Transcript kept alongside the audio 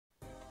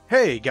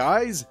Hey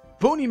guys,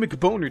 Boney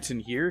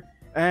McBonerton here,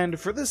 and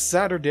for this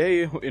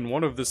Saturday, in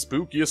one of the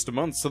spookiest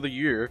months of the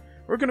year,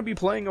 we're gonna be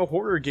playing a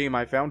horror game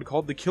I found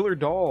called The Killer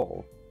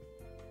Doll.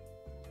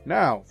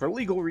 Now, for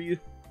legal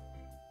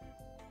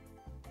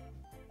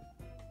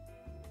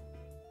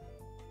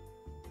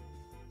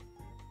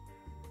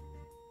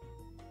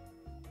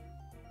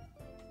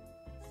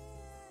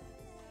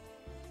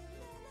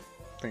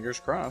fingers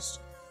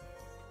crossed.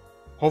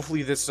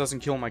 Hopefully this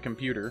doesn't kill my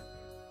computer.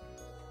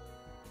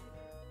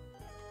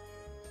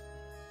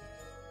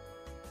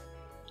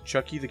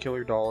 Chucky the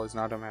Killer Doll is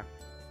not a map.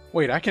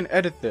 Wait, I can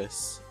edit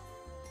this.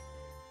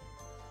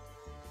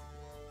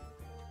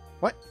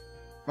 What?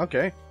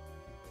 Okay.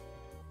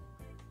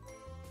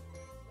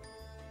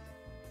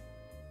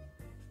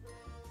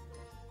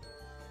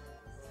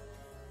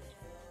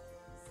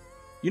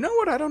 You know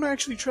what? I don't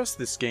actually trust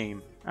this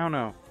game. I don't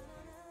know.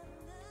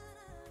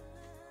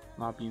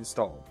 Not be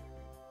installed.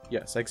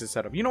 Yes, exit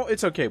setup. You know,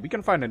 it's okay. We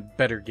can find a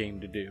better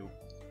game to do.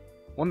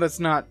 One that's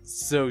not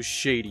so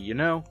shady, you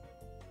know?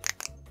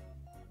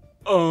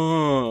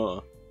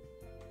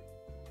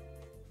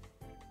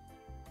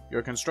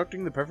 You're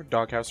constructing the perfect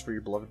doghouse for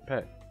your beloved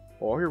pet.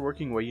 While you're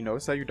working away, you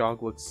notice that your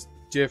dog looks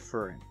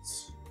different.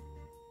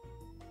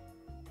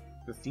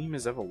 The theme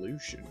is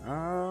evolution.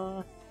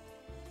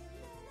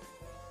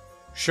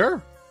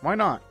 Sure, why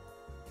not?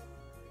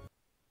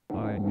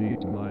 I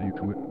need my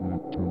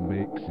equipment to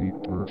make the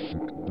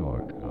perfect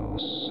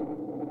doghouse.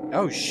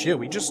 Oh shit,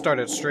 we just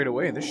started straight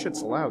away. This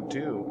shit's loud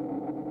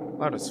too.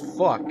 Loud as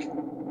fuck.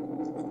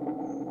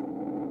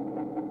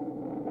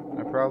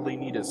 I probably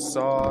need a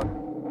saw.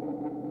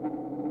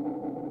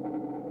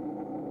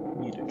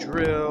 Need a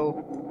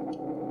drill.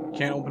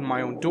 Can't open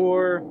my own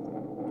door.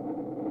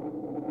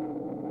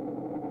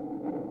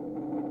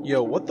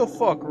 Yo, what the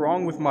fuck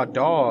wrong with my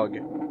dog?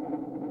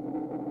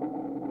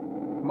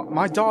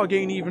 My dog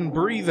ain't even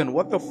breathing.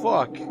 What the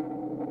fuck?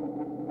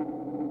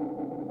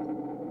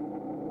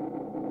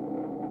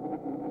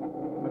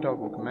 My dog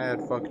look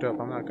mad fucked up,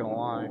 I'm not gonna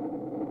lie.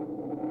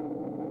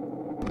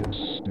 It's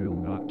still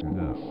not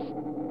enough.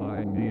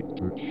 I need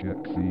to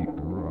check the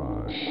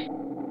garage.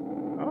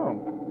 Oh,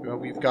 well,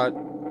 we've got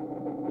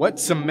wet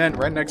cement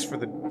right next to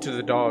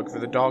the dog for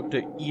the dog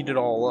to eat it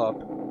all up.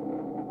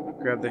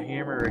 Grab the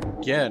hammer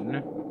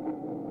again.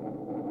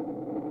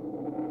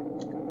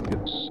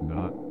 It's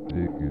not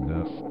big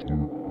enough to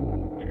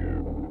hold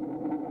him.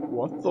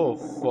 What the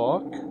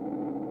fuck?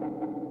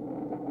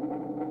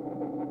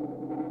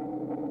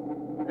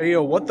 Hey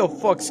yo, what the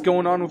fuck's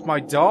going on with my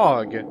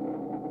dog?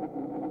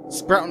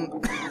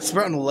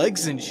 Sprouting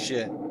legs and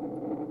shit.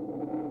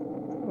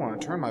 I don't want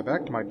to turn my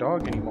back to my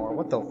dog anymore.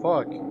 What the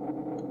fuck?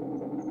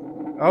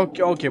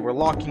 Okay, we're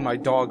locking my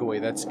dog away.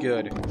 That's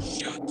good.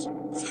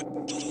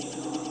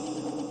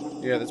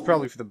 Yeah, that's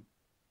probably for the...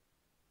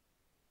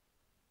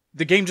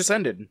 The game just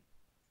ended.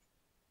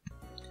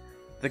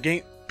 The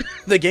game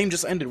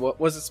just ended. What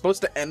was it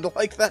supposed to end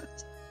like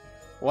that?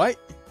 What?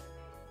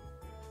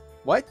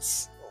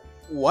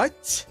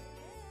 What?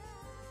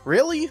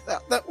 Really?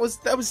 That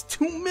was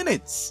 2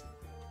 minutes.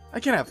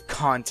 I can't have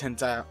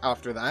content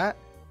after that.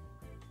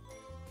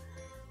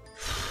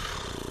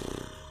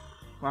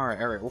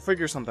 Alright, we'll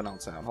figure something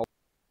else out.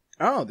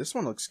 Oh, this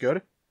one looks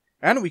good.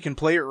 And we can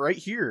play it right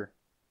here.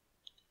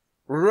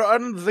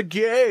 Run the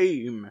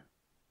game!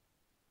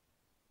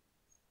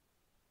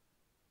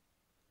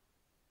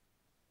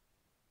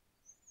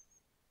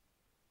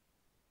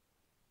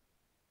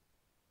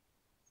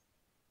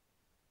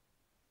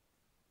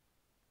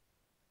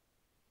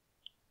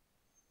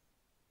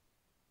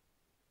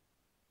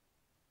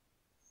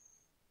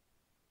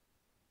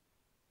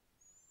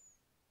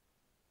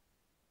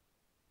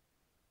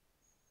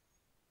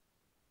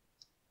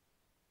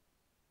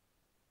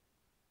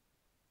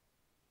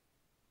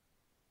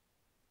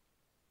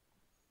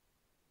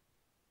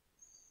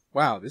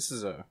 Wow, this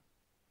is a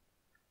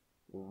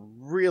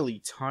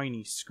really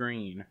tiny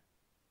screen.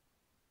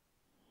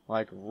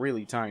 Like,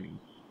 really tiny.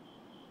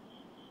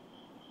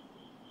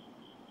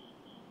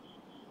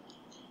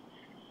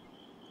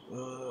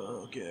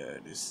 Oh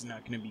god, this is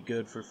not gonna be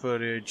good for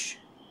footage.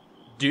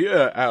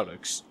 Dear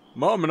Alex,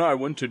 Mom and I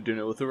went to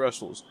dinner with the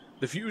Russells.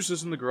 The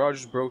fuses in the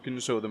garage is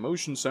broken, so the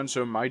motion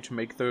sensor might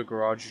make the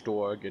garage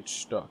door get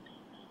stuck.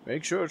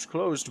 Make sure it's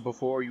closed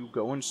before you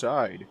go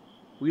inside.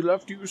 We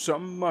left you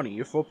some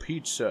money for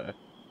pizza.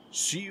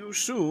 See you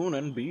soon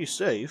and be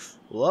safe.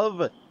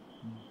 Love,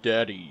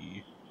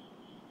 Daddy.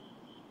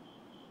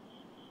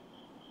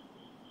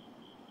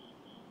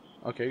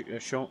 Okay,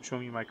 show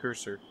me my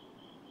cursor.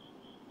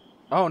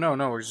 Oh, no,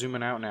 we're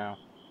zooming out now.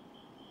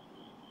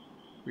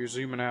 We're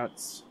zooming out.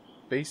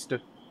 Space to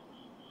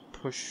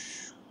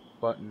push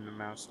button, the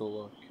mouse to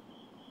look.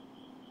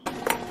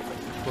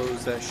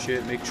 Close that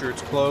shit, make sure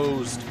it's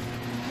closed.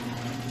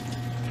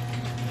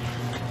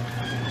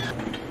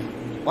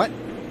 What?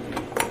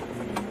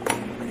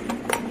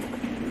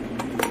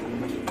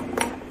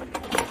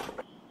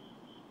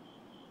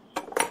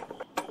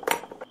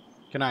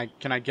 Can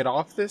I get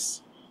off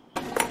this?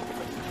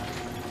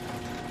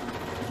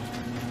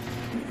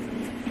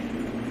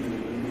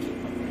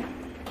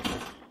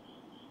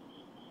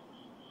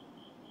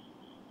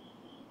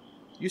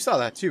 You saw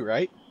that too,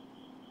 right?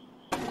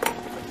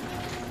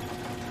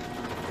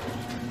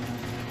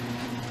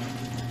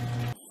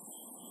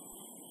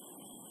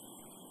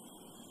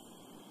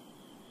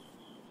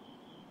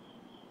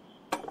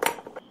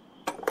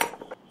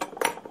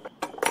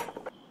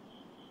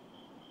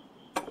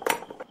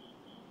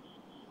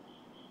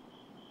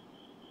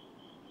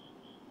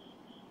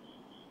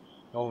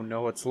 Oh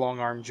no, it's Long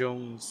Arm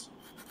Jones.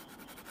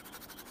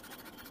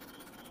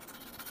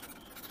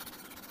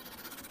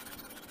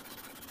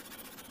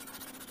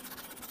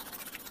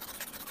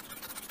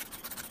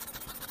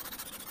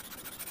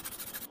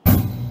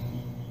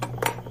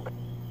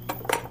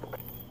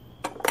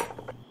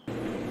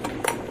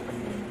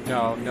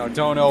 No, no,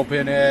 don't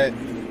open it.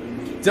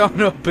 Don't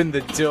open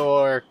the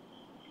door.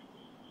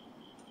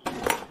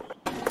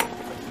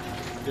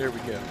 There we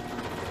go.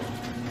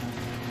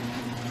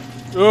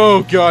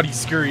 Oh god, he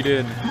scurried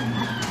in.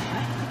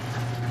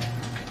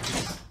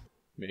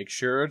 Make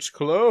sure it's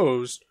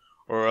closed,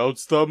 or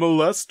else the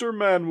molester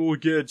man will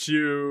get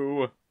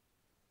you.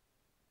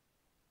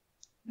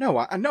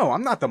 No, no,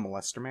 I'm not the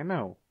molester man,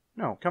 no.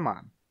 No, come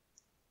on.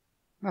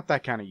 Not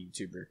that kind of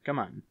YouTuber, come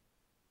on.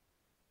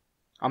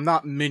 I'm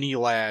not Mini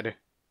Lad.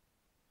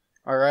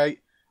 Alright?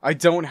 I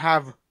don't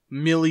have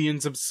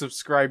millions of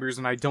subscribers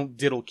and I don't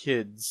diddle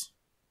kids.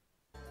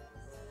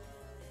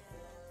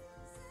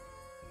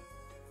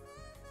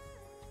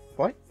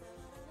 What?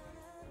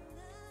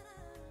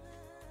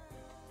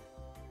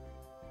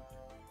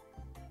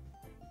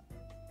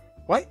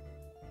 What?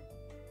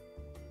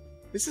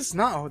 This is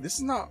not...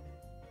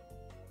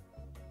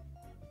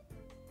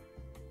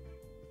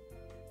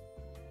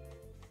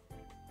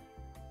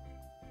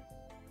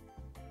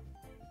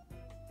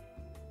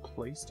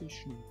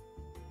 PlayStation.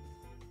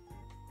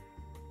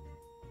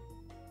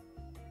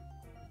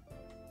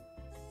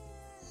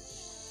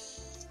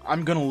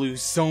 I'm gonna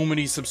lose so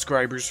many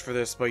subscribers for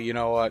this, but you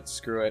know what?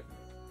 Screw it.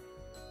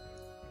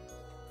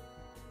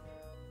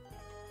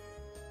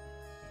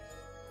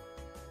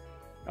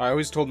 I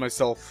always told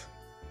myself,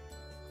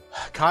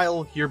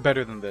 Kyle, you're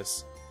better than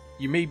this.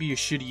 You may be a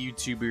shitty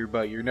YouTuber,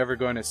 but you're never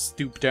going to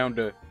stoop down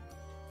to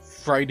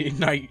Friday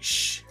night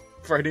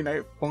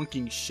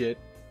funking shit.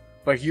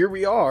 But here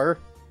we are,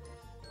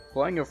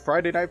 playing a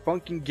Friday night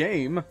funking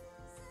game.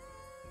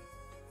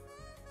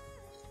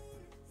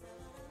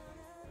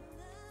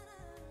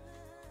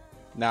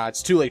 Nah,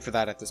 it's too late for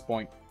that at this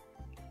point.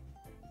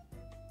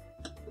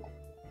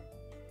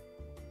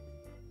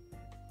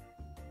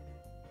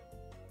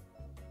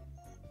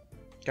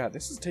 God,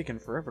 this is taking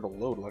forever to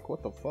load. Like,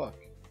 what the fuck?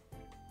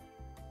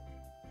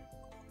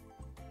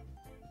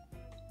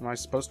 Am I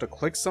supposed to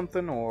click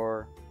something,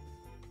 or...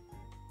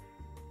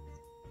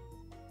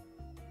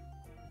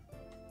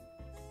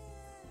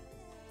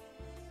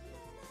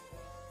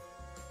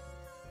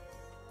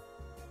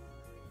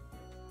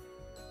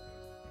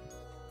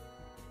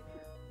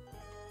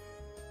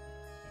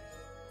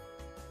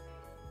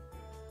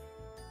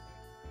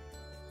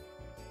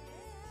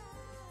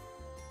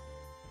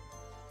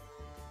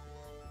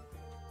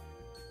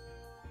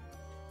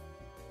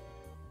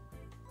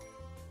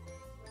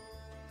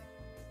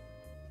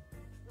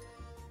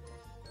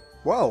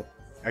 Well,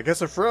 I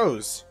guess it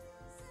froze.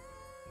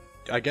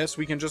 I guess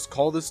we can just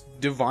call this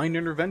divine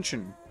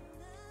intervention.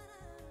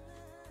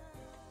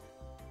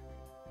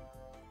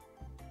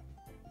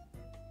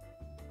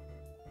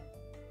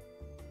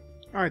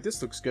 Alright,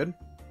 this looks good.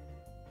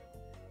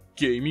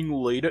 Gaming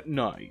late at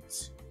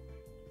night.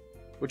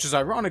 Which is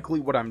ironically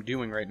what I'm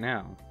doing right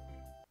now.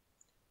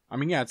 I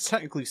mean, yeah, it's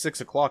technically 6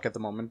 o'clock at the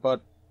moment,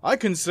 but I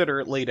consider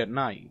it late at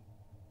night.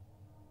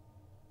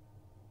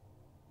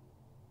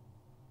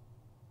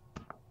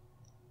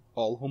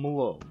 All home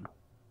alone.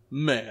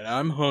 Man,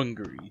 I'm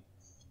hungry.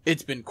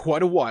 It's been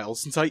quite a while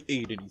since I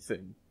ate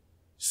anything.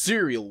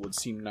 Cereal would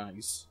seem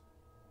nice.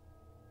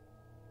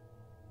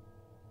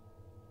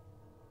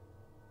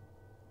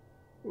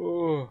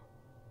 Oh.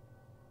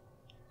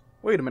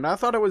 Wait a minute, I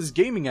thought I was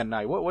gaming at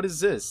night. What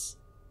is this?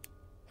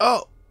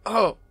 Oh,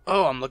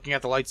 I'm looking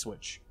at the light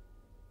switch.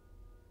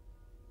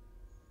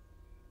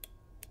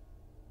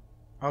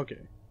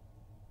 Okay.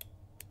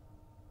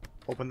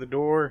 Open the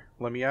door,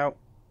 let me out.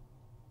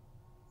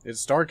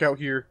 It's dark out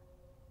here.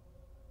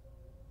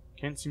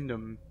 Can't seem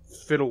to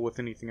fiddle with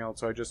anything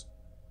else, so do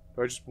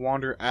I just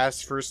wander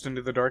ass first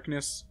into the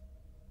darkness?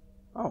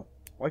 Oh,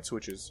 light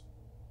switches.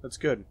 That's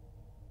good.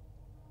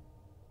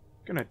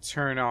 Gonna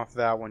turn off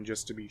that one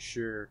just to be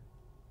sure.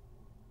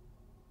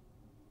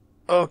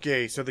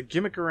 Okay, so the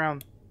gimmick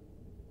around...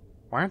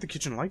 Why aren't the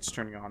kitchen lights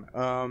turning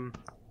on?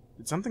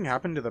 Did something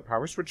happen to the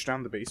power switch down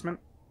in the basement?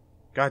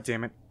 God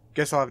damn it.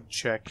 Guess I'll have to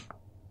check.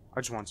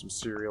 I just want some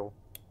cereal.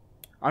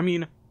 I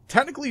mean...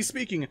 Technically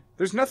speaking,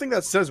 there's nothing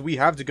that says we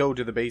have to go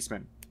to the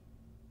basement.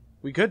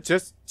 We could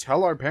just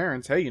tell our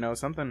parents, hey, you know,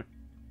 something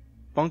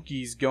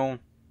funky's going...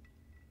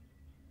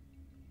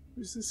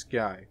 Who's this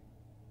guy?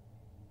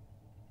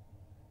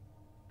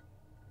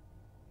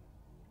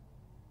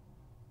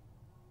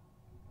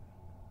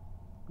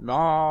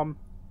 Mom,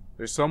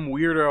 there's some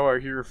weirdo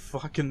out here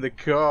fucking the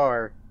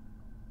car.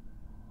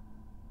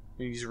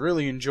 And he's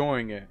really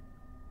enjoying it.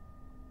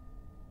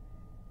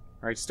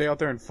 Alright, stay out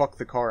there and fuck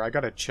the car. I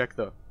gotta check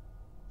the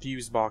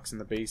fuse box in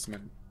the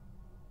basement.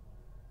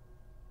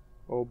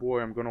 Oh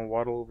boy, I'm gonna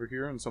waddle over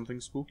here and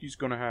something spooky's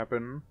gonna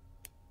happen.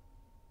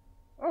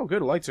 Oh,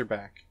 good, lights are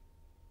back.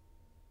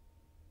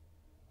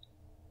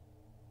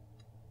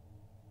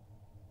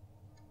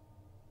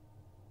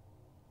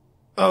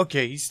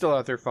 Okay, he's still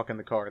out there fucking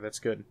the car. That's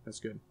good. That's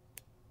good.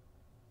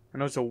 I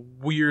know it's a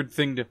weird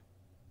thing to...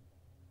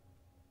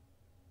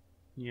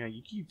 Yeah,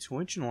 you keep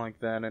twitching like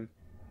that, and...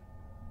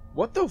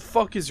 What the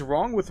fuck is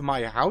wrong with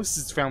my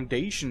house's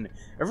foundation?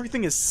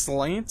 Everything is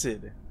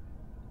slanted.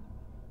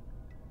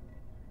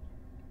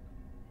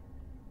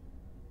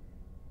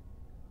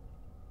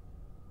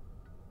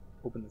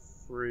 Open the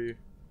fridge.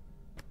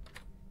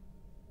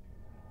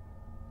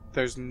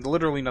 There's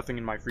literally nothing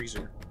in my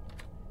freezer.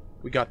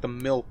 We got the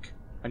milk.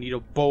 I need a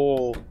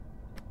bowl.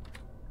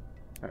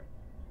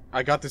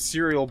 I got the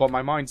cereal, but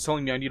my mind's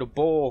telling me I need a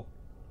bowl.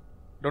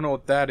 Don't know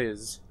what that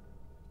is.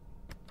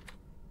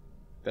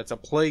 That's a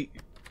plate.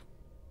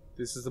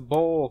 This is a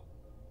bowl.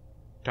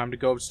 Time to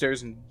go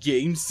upstairs and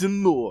game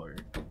some more.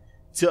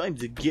 Time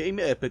to game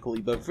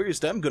epically, but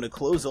first I'm gonna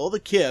close all the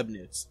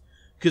cabinets.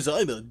 'Cause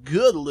I'm a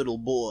good little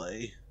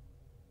boy.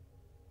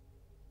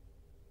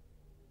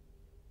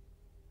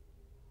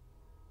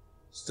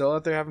 Still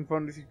out there having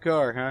fun with your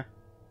car, huh?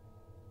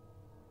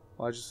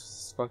 Well, I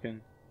just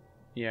fucking...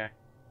 Yeah.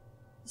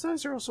 His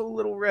eyes are also a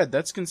little red.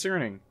 That's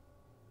concerning.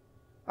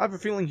 I have a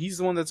feeling he's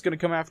the one that's gonna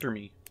come after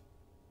me.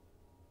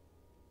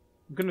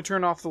 I'm gonna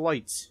turn off the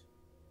lights.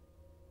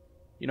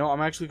 You know,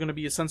 I'm actually gonna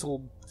be a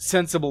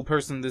sensible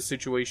person in this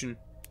situation.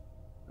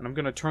 And I'm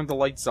gonna turn the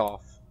lights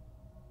off.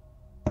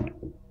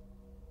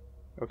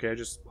 Okay, I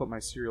just put my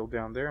cereal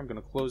down there. I'm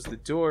gonna close the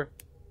door.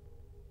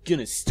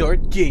 Gonna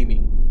start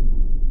gaming.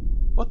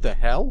 What the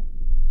hell?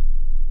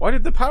 Why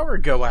did the power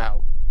go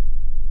out?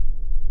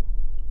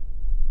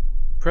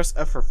 Press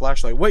F for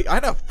flashlight. Wait, I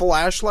had a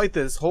flashlight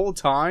this whole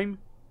time?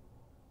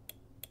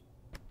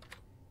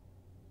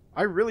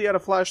 I really had a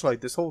flashlight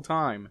this whole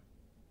time.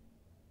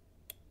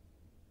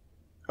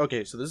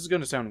 Okay, so this is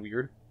gonna sound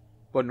weird,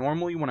 but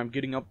normally when I'm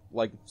getting up,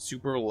 like,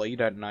 super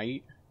late at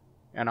night,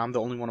 and I'm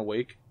the only one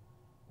awake,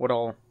 what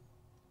I'll...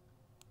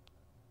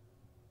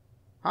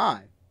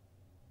 Hi.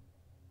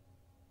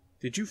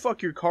 Did you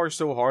fuck your car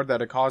so hard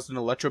that it caused an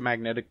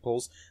electromagnetic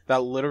pulse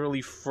that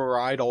literally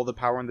fried all the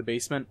power in the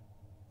basement?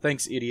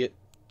 Thanks, idiot.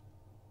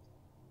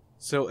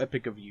 So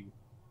epic of you.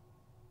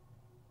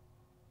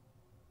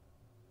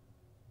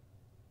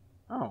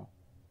 Oh.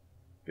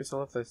 Guess I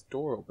left this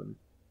door open.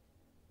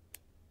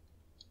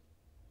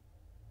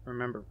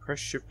 Remember, press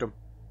shift to...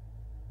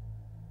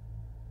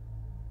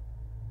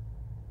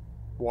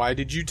 Why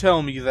did you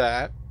tell me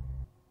that?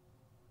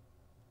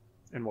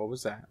 And what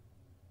was that?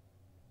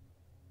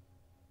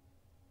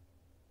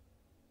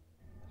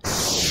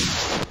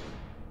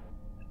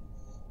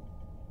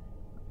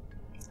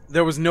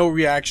 There was no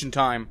reaction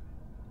time.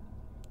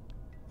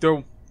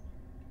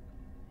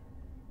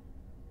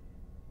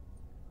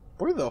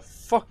 Where the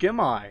fuck am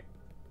I?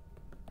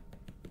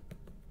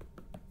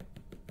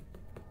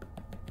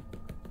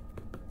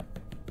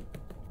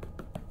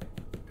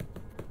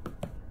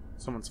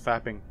 Someone's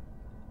fapping.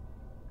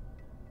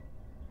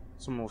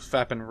 Someone was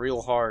fapping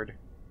real hard.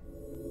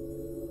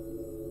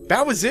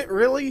 That was it,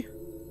 really?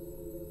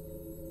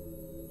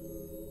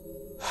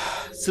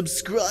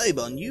 Subscribe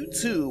on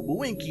YouTube,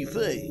 winky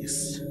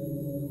face.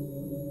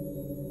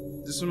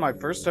 This was my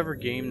first ever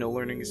game, no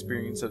learning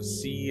experience of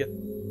C,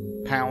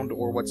 pound,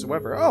 or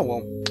whatsoever. Oh,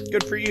 well,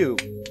 good for you.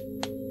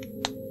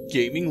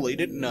 Gaming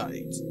late at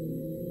night.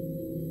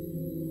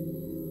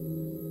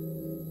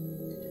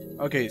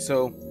 Okay,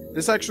 so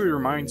this actually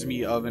reminds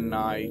me of an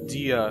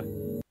idea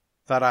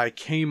that I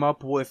came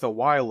up with a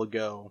while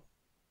ago.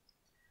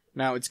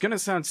 Now, it's gonna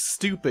sound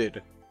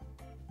stupid,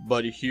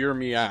 but hear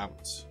me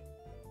out.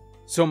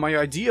 So my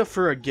idea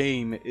for a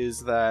game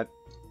is that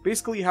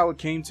basically how it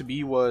came to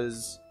be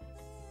was...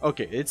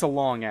 Okay, it's a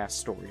long-ass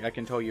story. I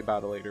can tell you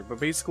about it later.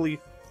 But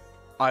basically,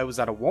 I was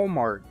at a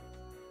Walmart,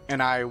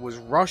 and I was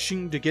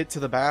rushing to get to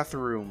the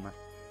bathroom,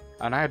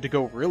 and I had to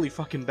go really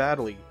fucking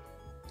badly.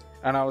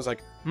 And I was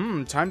like,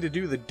 time to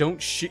do the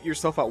don't shit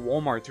yourself at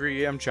Walmart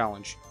 3 AM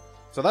challenge.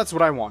 So that's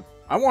what I want.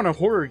 I want a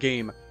horror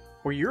game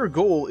where your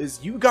goal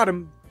is you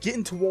gotta get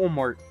into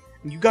Walmart,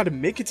 and you gotta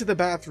make it to the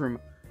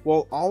bathroom,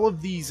 while all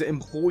of these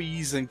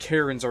employees and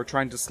Karens are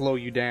trying to slow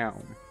you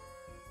down.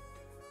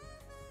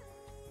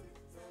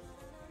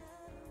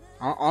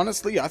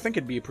 Honestly, I think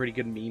it'd be a pretty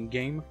good meme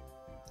game.